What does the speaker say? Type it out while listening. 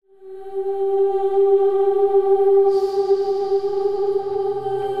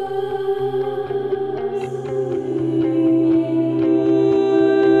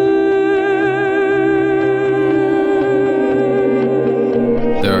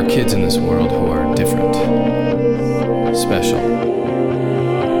kids in this world who are different, special.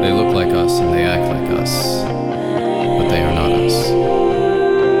 They look like us and they act like us, but they are not us.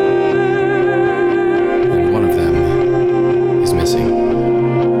 And one of them is missing.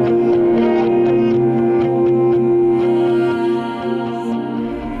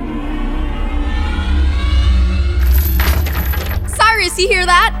 Cyrus, you hear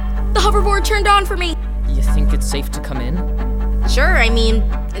that? The hoverboard turned on for me. You think it's safe to come in? Sure, I mean,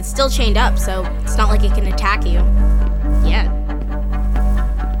 it's still chained up, so it's not like it can attack you. Yet.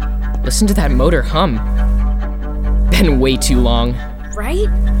 Listen to that motor hum. Been way too long. Right?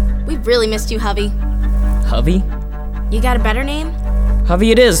 We really missed you, Hovie. Hovie? You got a better name?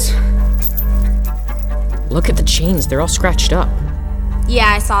 Hovie it is. Look at the chains, they're all scratched up. Yeah,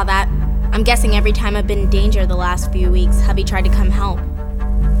 I saw that. I'm guessing every time I've been in danger the last few weeks, Hovie tried to come help.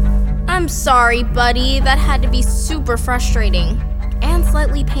 I'm sorry, buddy. That had to be super frustrating. And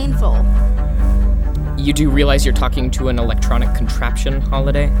slightly painful. You do realize you're talking to an electronic contraption,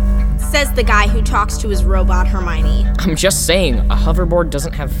 Holiday? Says the guy who talks to his robot Hermione. I'm just saying, a hoverboard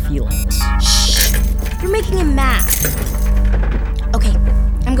doesn't have feelings. Shh! You're making him mad. Okay,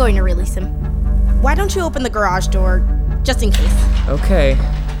 I'm going to release him. Why don't you open the garage door, just in case? Okay.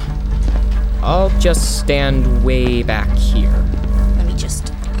 I'll just stand way back here. Let me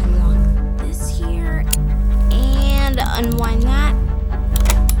just unlock this here and unwind that.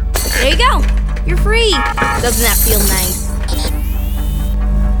 There you go. You're free. Doesn't that feel nice?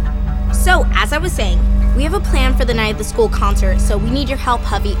 So, as I was saying, we have a plan for the night of the school concert, so we need your help,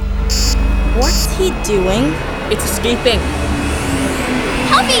 Hovie. What's he doing? It's escaping.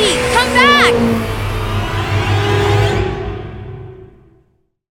 Hovie, come back!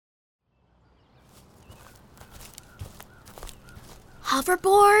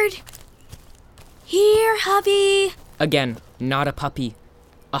 Hoverboard? Here, Hovie. Again, not a puppy.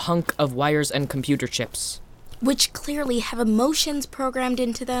 A hunk of wires and computer chips. Which clearly have emotions programmed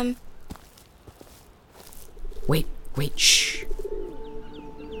into them. Wait, shh.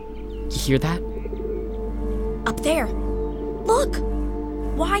 You hear that? Up there. Look!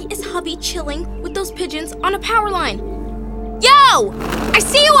 Why is Hovie chilling with those pigeons on a power line? Yo! I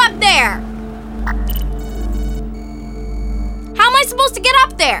see you up there! How am I supposed to get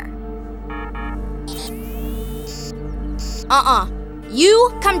up there?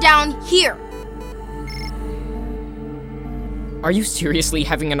 You come down here. Are you seriously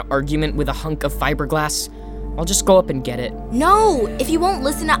having an argument with a hunk of fiberglass? I'll just go up and get it. No, if you won't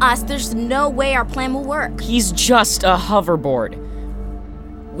listen to us, there's no way our plan will work. He's just a hoverboard.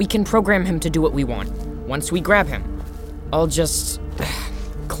 We can program him to do what we want. Once we grab him, I'll just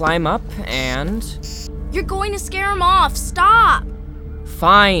climb up and... You're going to scare him off. Stop.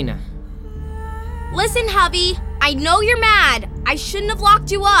 Fine. Listen, Hovie, I know you're mad. I shouldn't have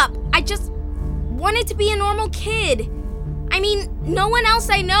locked you up. I just wanted to be a normal kid. I mean, no one else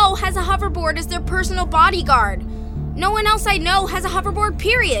I know has a hoverboard as their personal bodyguard. No one else I know has a hoverboard,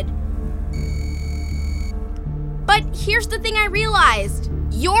 period. But here's the thing I realized.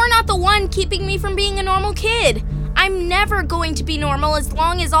 You're not the one keeping me from being a normal kid. I'm never going to be normal as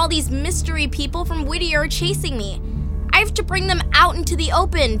long as all these mystery people from Whittier are chasing me. I have to bring them out into the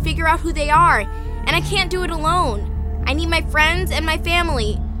open, figure out who they are, and I can't do it alone. I need my friends and my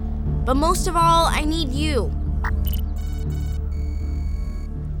family. But most of all, I need you.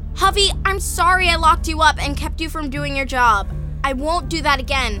 Hovie, I'm sorry I locked you up and kept you from doing your job. I won't do that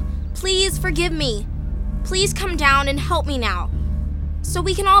again. Please forgive me. Please come down and help me now, so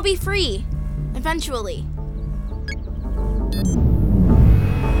we can all be free, eventually.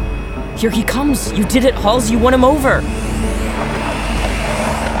 Here he comes. You did it, Halls. You won him over.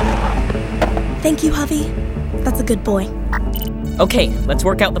 Thank you, Hovie. That's a good boy. Okay, let's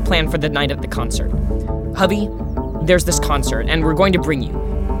work out the plan for the night of the concert. Hovie, there's this concert, and we're going to bring you.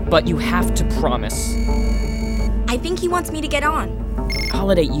 But you have to promise. I think he wants me to get on.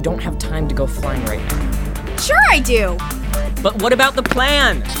 Holiday, you don't have time to go flying right now. Sure I do. But what about the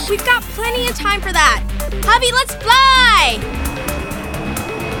plan? We've got plenty of time for that. Hovie, let's fly!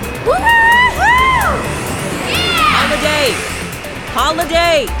 Woo-hoo! Yeah!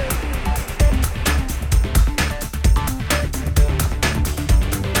 Holiday!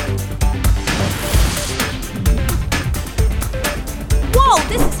 Whoa,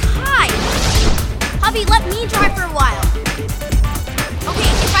 this is high! Hovie, let me drive for a while. Okay,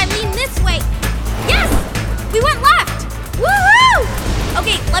 if I lean this way... Yes! We went left! Woohoo!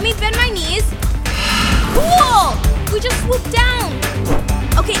 Okay, let me bend my knees. Cool! We just swooped down.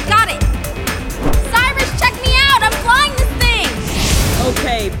 Okay, got it. Cyrus, check me out! I'm flying this thing!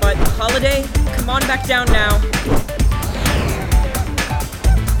 Okay, but Holiday, come on back down now.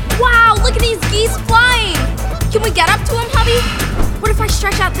 He's flying! Can we get up to him, hubby? What if I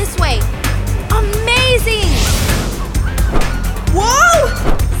stretch out this way? Amazing! Whoa!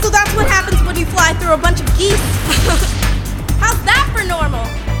 So that's what happens when you fly through a bunch of geese. How's that for normal?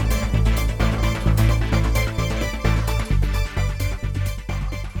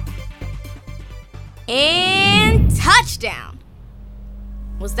 And touchdown!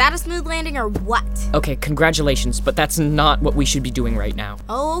 Was that a smooth landing or what? Okay, congratulations, but that's not what we should be doing right now.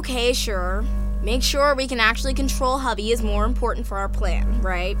 Okay, sure. Make sure we can actually control Hovie is more important for our plan,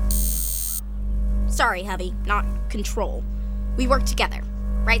 right? Sorry, Hovie, not control. We work together.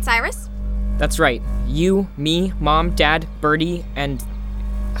 Right, Cyrus? That's right. You, me, Mom, Dad, Birdie, and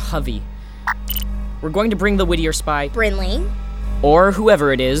Hovie. We're going to bring the Whittier spy, Brinley? or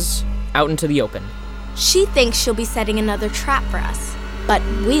whoever it is, out into the open. She thinks she'll be setting another trap for us, but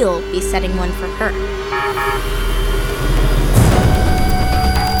we'll be setting one for her.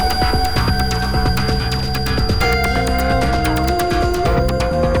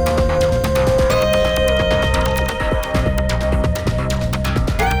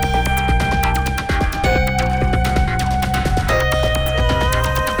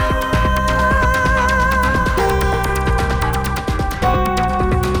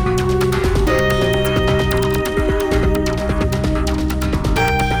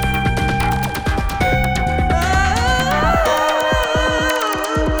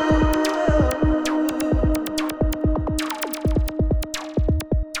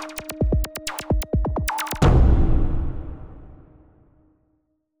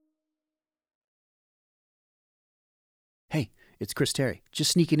 Hey, it's Chris Terry,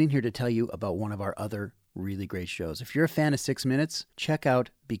 just sneaking in here to tell you about one of our other really great shows. If you're a fan of 6 Minutes, check out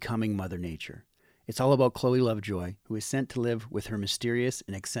Becoming Mother Nature. It's all about Chloe Lovejoy, who is sent to live with her mysterious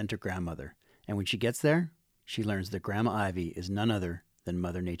and eccentric grandmother. And when she gets there, she learns that Grandma Ivy is none other than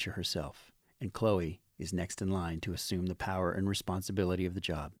Mother Nature herself. And Chloe is next in line to assume the power and responsibility of the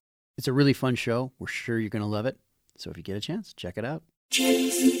job. It's a really fun show. We're sure you're going to love it. So if you get a chance, check it out. Give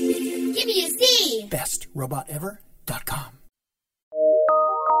me a C. BestRobotEver.com.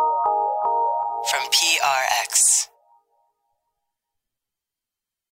 From PRX.